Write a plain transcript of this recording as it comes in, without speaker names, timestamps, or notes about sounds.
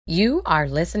You are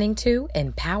listening to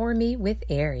Empower Me with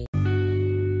Ari.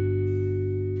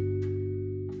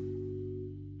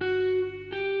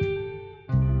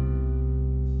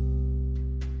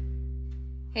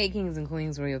 Hey, kings and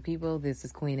queens, royal people, this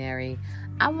is Queen Ari.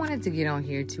 I wanted to get on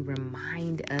here to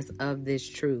remind us of this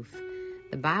truth.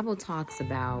 The Bible talks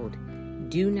about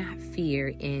do not fear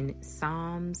in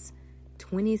Psalms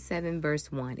 27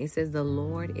 verse 1. It says, the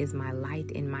Lord is my light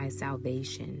and my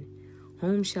salvation.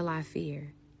 Whom shall I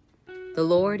fear? The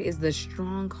Lord is the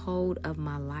stronghold of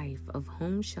my life. Of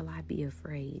whom shall I be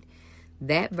afraid?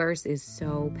 That verse is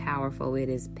so powerful. It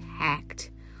is packed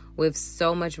with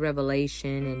so much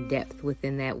revelation and depth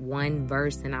within that one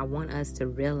verse. And I want us to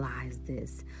realize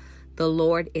this. The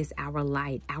Lord is our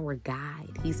light, our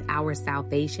guide. He's our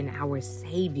salvation, our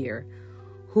Savior.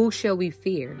 Who shall we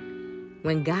fear?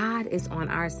 When God is on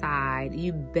our side,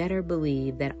 you better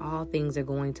believe that all things are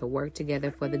going to work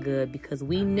together for the good, because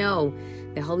we know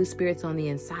the Holy Spirit's on the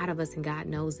inside of us and God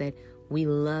knows that we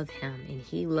love Him and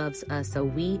He loves us. So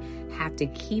we have to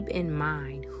keep in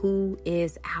mind who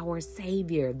is our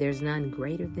Savior. There's none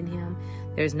greater than Him.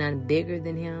 There's none bigger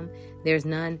than Him. There's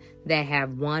none that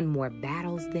have won more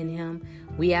battles than Him.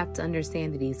 We have to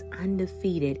understand that He's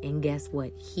undefeated, and guess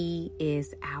what? He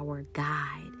is our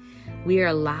guide. We are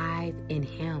alive in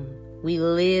Him. We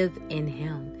live in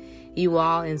Him. You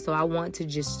all, and so I want to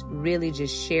just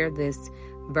share this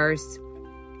verse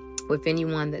with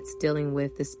anyone that's dealing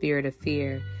with the spirit of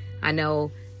fear. I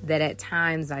know that at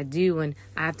times I do, and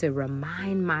I have to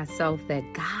remind myself that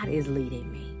God is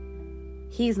leading me.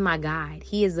 He's my guide.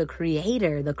 He is the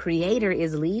creator. The creator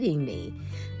is leading me.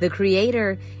 The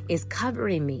creator is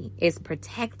covering me, is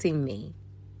protecting me.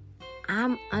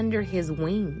 I'm under His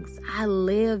wings. I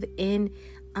live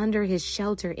under His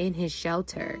shelter, in His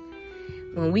shelter.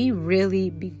 When we really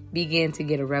begin to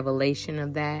get a revelation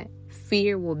of that,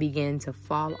 fear will begin to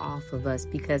fall off of us,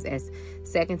 because as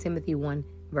 2 Timothy 1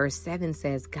 verse 7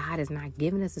 says, God has not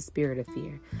given us a spirit of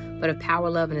fear, but of power,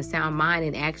 love, and a sound mind.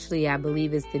 And actually, I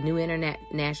believe it's the New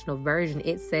International Version.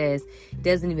 It says,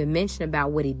 doesn't even mention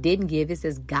about what He didn't give. It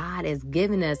says God has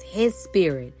given us His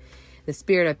spirit, the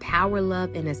spirit of power,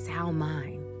 love, and a sound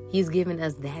mind. He's given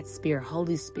us that spirit,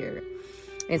 Holy Spirit.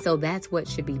 And so that's what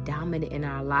should be dominant in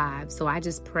our lives. So I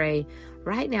just pray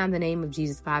right now in the name of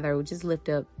Jesus, Father, we just lift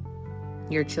up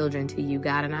your children to you,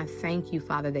 God. And I thank you,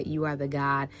 Father, that you are the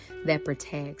God that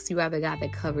protects. You are the God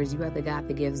that covers. You are the God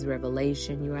that gives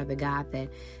revelation. You are the God that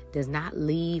does not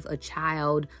leave a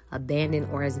child abandoned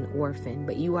or as an orphan,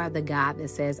 but you are the God that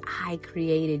says, I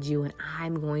created you and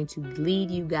I'm going to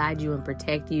lead you, guide you, and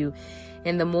protect you.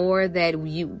 And the more that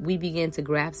we begin to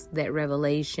grasp that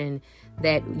revelation,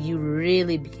 that you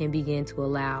really can begin to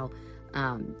allow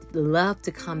love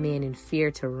to come in and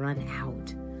fear to run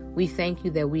out. We thank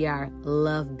you that we are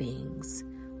love beings.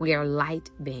 We are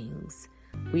light beings.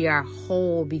 We are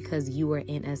whole because you are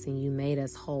in us and you made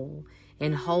us whole.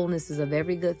 And wholeness is of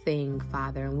every good thing,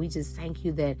 Father. And we just thank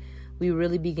you that we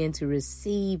really begin to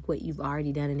receive what you've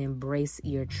already done and embrace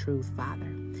your truth, Father.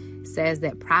 It says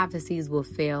that prophecies will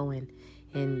fail and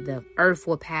the earth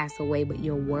will pass away, but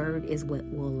your word is what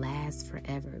will last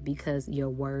forever, because your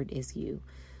word is you.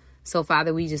 So,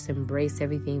 Father, we just embrace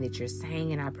everything that you're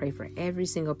saying, and I pray for every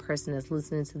single person that's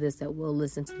listening to this, that will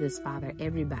listen to this, Father,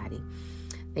 everybody.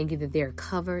 Thank you that they're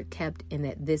covered, kept, and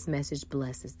that this message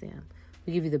blesses them.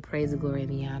 We give you the praise, the glory,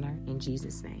 and the honor in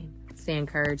Jesus' name. Stay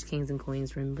encouraged, kings and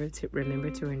queens. Remember to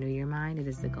renew your mind. It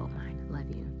is the gold mine. Love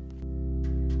you.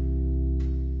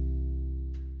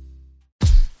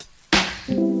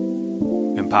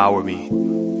 Empower Me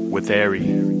with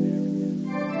Ari.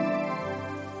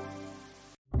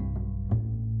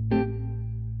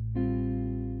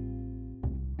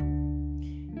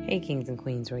 Hey, kings and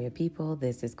queens, royal people,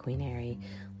 this is Queen Ari.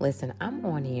 Listen, I'm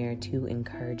on here to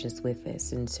encourage us with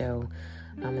this. And so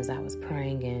as I was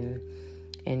praying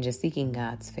and just seeking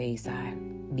God's face, I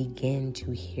began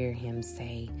to hear Him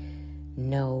say,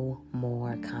 no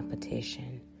more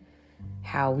competition.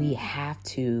 How we have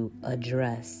to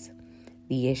address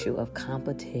the issue of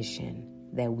competition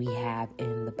that we have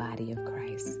in the body of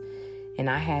Christ. And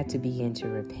I had to begin to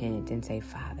repent and say,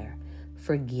 Father,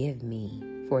 forgive me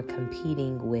for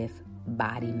competing with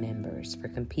body members, for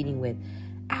competing with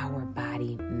our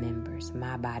body members,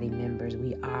 my body members.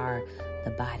 We are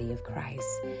the body of Christ.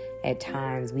 At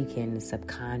times we can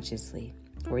subconsciously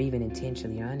or even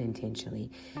intentionally or unintentionally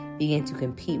begin to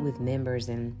compete with members.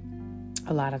 And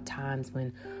a lot of times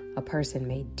when a person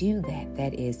may do that,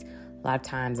 that is a lot of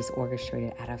times it's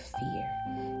orchestrated out of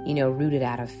fear. rooted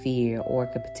out of fear, or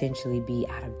could potentially be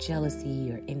out of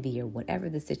jealousy or envy or whatever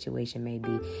the situation may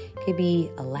be. It could be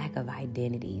a lack of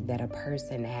identity that a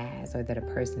person has, or that a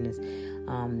person is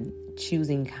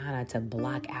choosing kind of to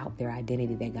block out their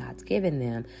identity that God's given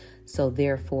them. So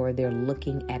therefore, they're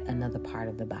looking at another part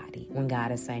of the body when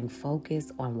God is saying,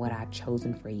 focus on what I've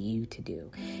chosen for you to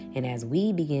do. And as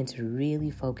we begin to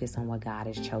really focus on what God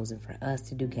has chosen for us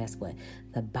to do, guess what?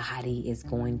 The body is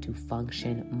going to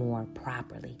function more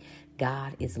properly.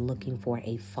 God is looking for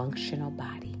a functional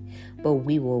body. But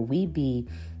will we be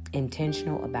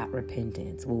intentional about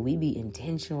repentance? Will we be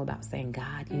intentional about saying,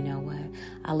 God, you know what?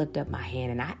 I lift up my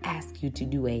hand and I ask you to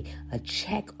do a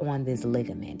check on this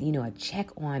ligament, a check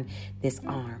on this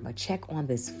arm, a check on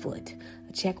this foot,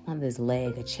 a check on this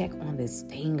leg, a check on this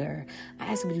finger. I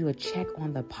ask you to do a check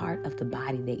on the part of the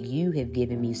body that you have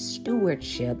given me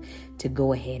stewardship to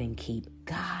go ahead and keep.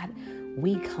 God,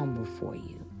 we come before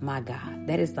you. My God,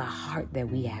 that is the heart that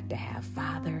we have to have.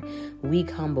 Father, we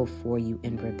come before you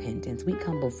in repentance. We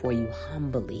come before you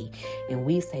humbly, and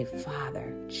we say,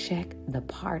 Father, check the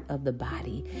part of the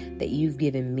body that you've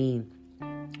given me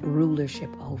rulership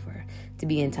over, to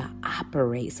begin to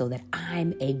operate so that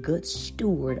I'm a good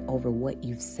steward over what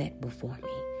you've set before me.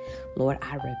 Lord,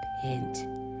 I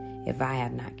repent if I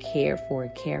have not cared for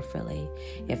it carefully,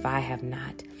 if I have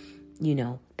not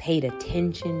paid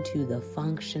attention to the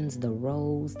functions, the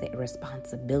roles, the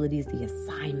responsibilities, the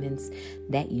assignments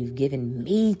that you've given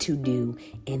me to do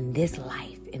in this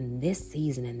life, in this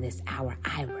season, in this hour.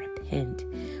 I repent,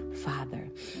 Father.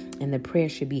 And the prayer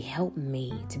should be, help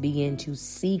me to begin to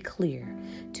see clear,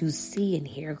 to see and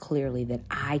hear clearly, that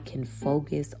I can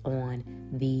focus on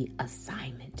the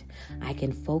assignment. I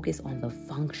can focus on the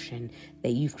function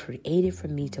that you've created for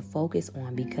me to focus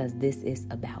on, because this is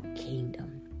about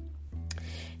kingdom.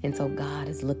 And so God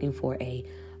is looking for a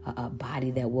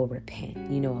body that will repent,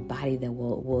 a body that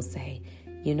will say,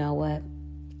 you know what,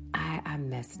 I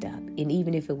messed up. And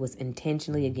even if it was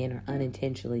intentionally again or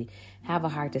unintentionally, have a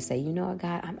heart to say, you know what,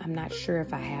 God, I'm not sure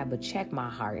if I have, but check my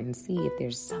heart and see if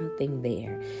there's something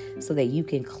there so that you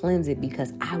can cleanse it,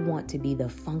 because I want to be the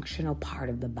functional part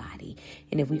of the body.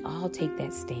 And if we all take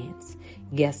that stance,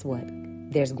 guess what?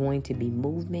 There's going to be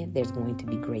movement. There's going to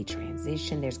be great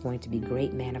transition. There's going to be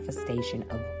great manifestation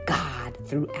of God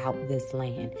throughout this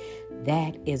land.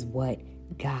 That is what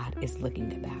God is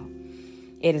looking about.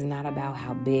 It is not about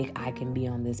how big I can be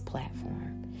on this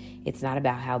platform. It's not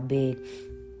about how big,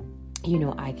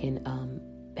 I can,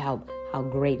 how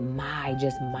great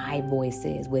my voice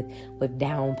is with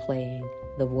downplaying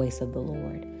the voice of the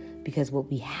Lord. Because what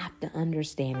we have to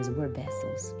understand is we're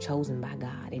vessels chosen by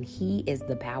God, and He is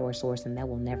the power source, and that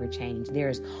will never change.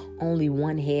 There's only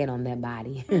one head on that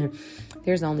body.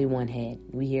 There's only one head.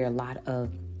 We hear a lot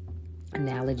of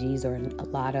analogies or a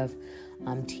lot of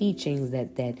teachings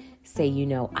that say,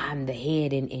 I'm the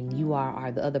head and you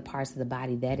are the other parts of the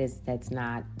body. That's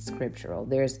not scriptural.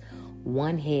 There's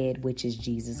one head, which is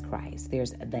Jesus Christ.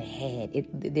 There's the head.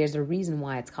 There's a reason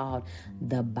why it's called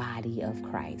the body of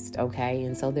Christ. Okay.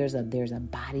 And so there's a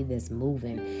body that's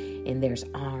moving, and there's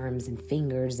arms and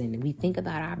fingers, and we think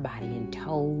about our body and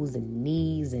toes and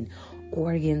knees and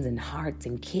organs and hearts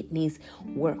and kidneys.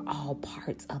 We're all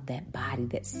parts of that body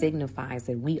that signifies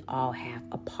that we all have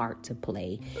a part to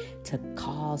play to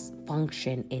cause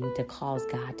function and to cause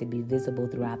God to be visible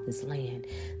throughout this land.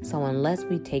 So unless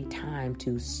we take time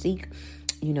to seek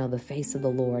the face of the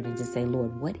Lord and to say,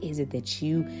 Lord, what is it that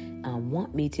you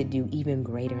want me to do even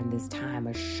greater in this time,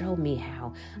 or show me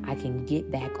how I can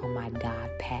get back on my God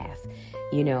path,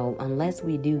 unless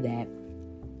we do that,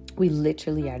 we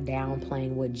literally are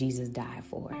downplaying what Jesus died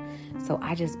for. So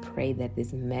I just pray that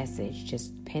this message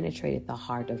just penetrated the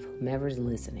heart of whomever's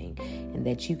listening, and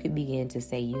that you could begin to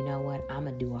say, you know what, I'm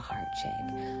going to do a heart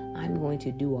check. I'm going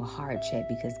to do a heart check,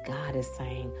 because God is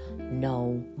saying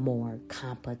no more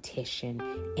competition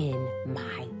in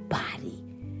my body.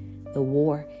 The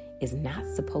war is not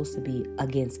supposed to be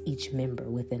against each member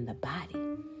within the body.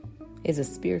 It's a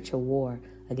spiritual war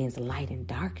against light and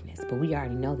darkness, but we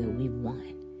already know that we've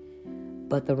won.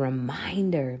 But the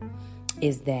reminder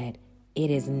is that it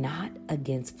is not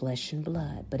against flesh and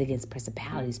blood, but against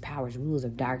principalities, powers, rulers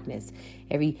of darkness.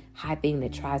 Every high thing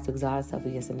that tries to exalt itself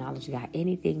against the knowledge of God,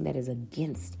 anything that is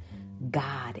against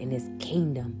God and His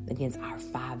kingdom, against our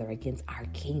Father, against our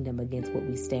kingdom, against what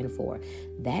we stand for.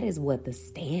 That is what the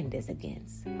stand is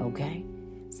against, okay?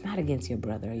 It's not against your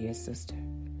brother or your sister.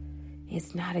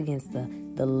 It's not against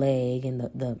the leg and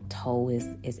the toe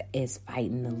is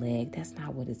fighting the leg. That's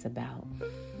not what it's about.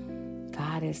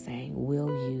 God is saying, will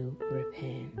you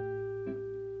repent?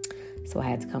 So I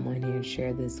had to come on here and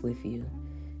share this with you,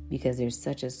 because there's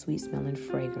such a sweet smelling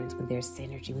fragrance when there's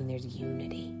synergy, when there's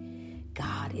unity.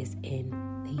 God is in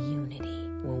the unity.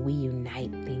 When we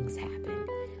unite, things happen.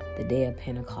 The day of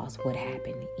Pentecost, what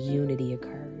happened? Unity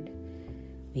occurred.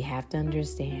 We have to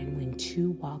understand when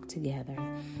two walk together,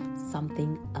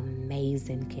 something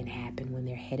amazing can happen when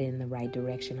they're headed in the right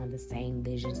direction on the same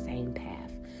vision, same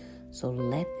path. So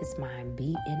let this mind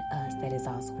be in us that is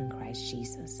also in Christ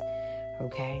Jesus.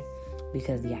 Okay?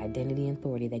 Because the identity and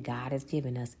authority that God has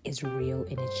given us is real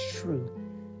and it's true.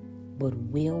 But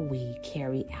will we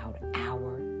carry out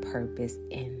our purpose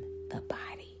in the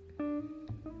body?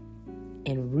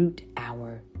 And root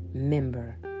our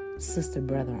member, sister,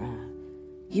 brother on.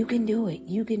 You can do it.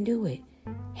 You can do it.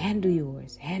 Handle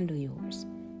yours. Handle yours.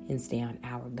 And stay on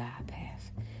our God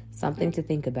path. Something to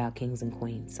think about, kings and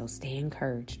queens. So stay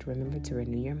encouraged. Remember to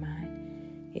renew your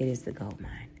mind. It is the gold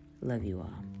mine. Love you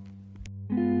all.